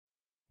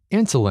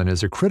Insulin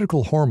is a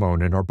critical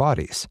hormone in our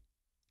bodies.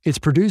 It's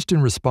produced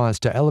in response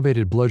to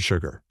elevated blood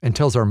sugar and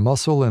tells our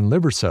muscle and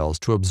liver cells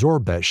to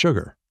absorb that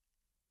sugar.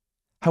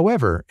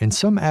 However, in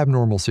some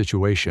abnormal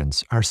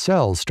situations, our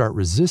cells start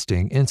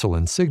resisting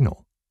insulin's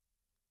signal.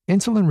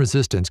 Insulin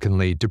resistance can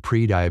lead to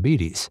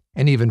prediabetes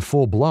and even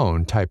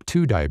full-blown type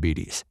 2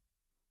 diabetes.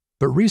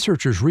 But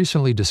researchers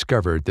recently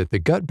discovered that the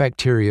gut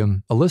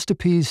bacterium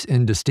Elistipes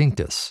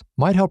indistinctus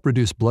might help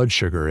reduce blood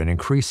sugar and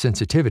increase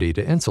sensitivity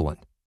to insulin.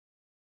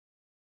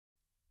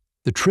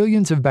 The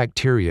trillions of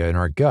bacteria in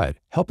our gut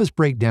help us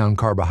break down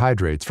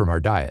carbohydrates from our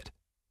diet.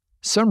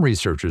 Some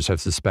researchers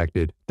have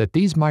suspected that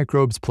these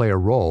microbes play a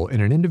role in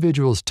an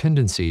individual's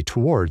tendency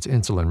towards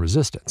insulin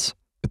resistance,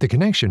 but the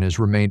connection has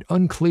remained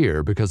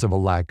unclear because of a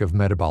lack of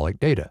metabolic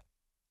data.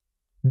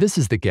 This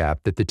is the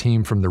gap that the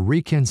team from the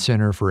Riken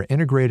Center for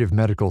Integrative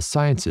Medical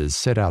Sciences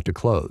set out to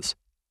close.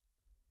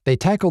 They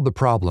tackled the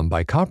problem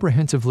by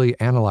comprehensively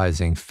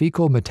analyzing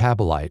fecal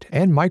metabolite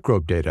and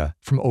microbe data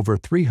from over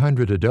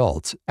 300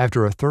 adults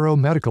after a thorough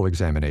medical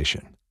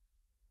examination.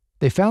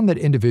 They found that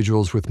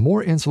individuals with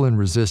more insulin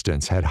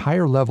resistance had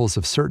higher levels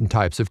of certain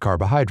types of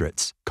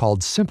carbohydrates,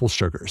 called simple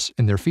sugars,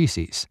 in their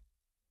feces.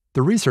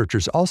 The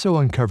researchers also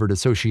uncovered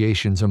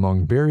associations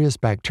among various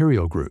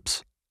bacterial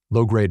groups,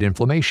 low-grade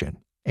inflammation,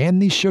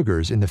 and these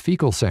sugars in the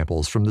fecal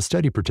samples from the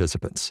study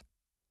participants.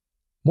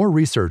 More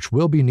research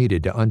will be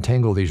needed to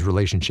untangle these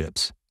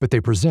relationships, but they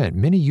present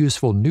many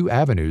useful new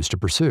avenues to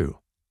pursue.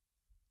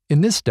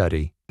 In this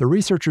study, the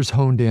researchers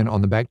honed in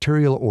on the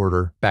bacterial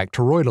order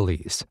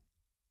Bacteroidetes.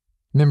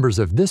 Members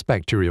of this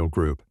bacterial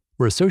group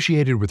were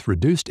associated with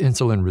reduced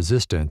insulin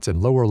resistance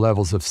and lower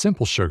levels of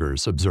simple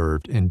sugars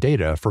observed in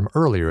data from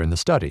earlier in the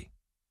study.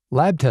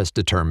 Lab tests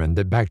determined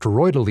that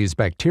Bacteroidetes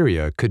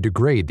bacteria could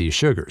degrade these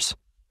sugars.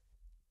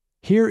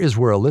 Here is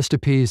where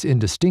Elistipes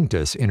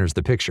indistinctus enters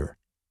the picture.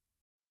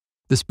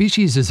 The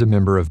species is a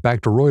member of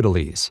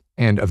Bacteroidetes,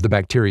 and of the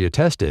bacteria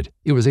tested,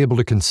 it was able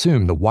to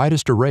consume the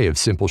widest array of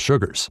simple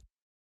sugars.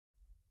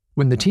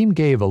 When the team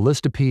gave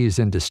Elistipes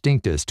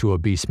indistinctus to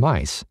obese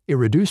mice, it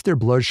reduced their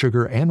blood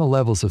sugar and the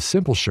levels of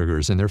simple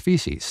sugars in their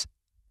feces.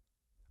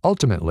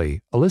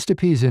 Ultimately,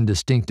 Elistipes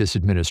indistinctus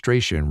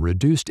administration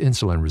reduced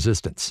insulin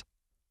resistance.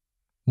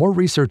 More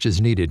research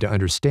is needed to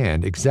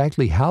understand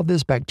exactly how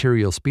this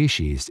bacterial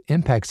species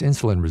impacts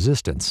insulin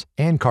resistance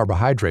and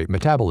carbohydrate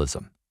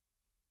metabolism.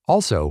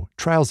 Also,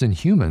 trials in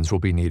humans will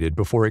be needed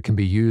before it can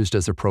be used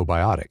as a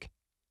probiotic.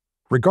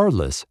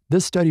 Regardless,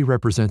 this study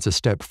represents a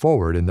step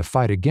forward in the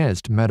fight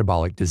against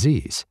metabolic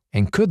disease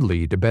and could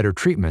lead to better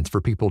treatments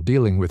for people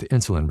dealing with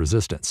insulin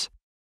resistance.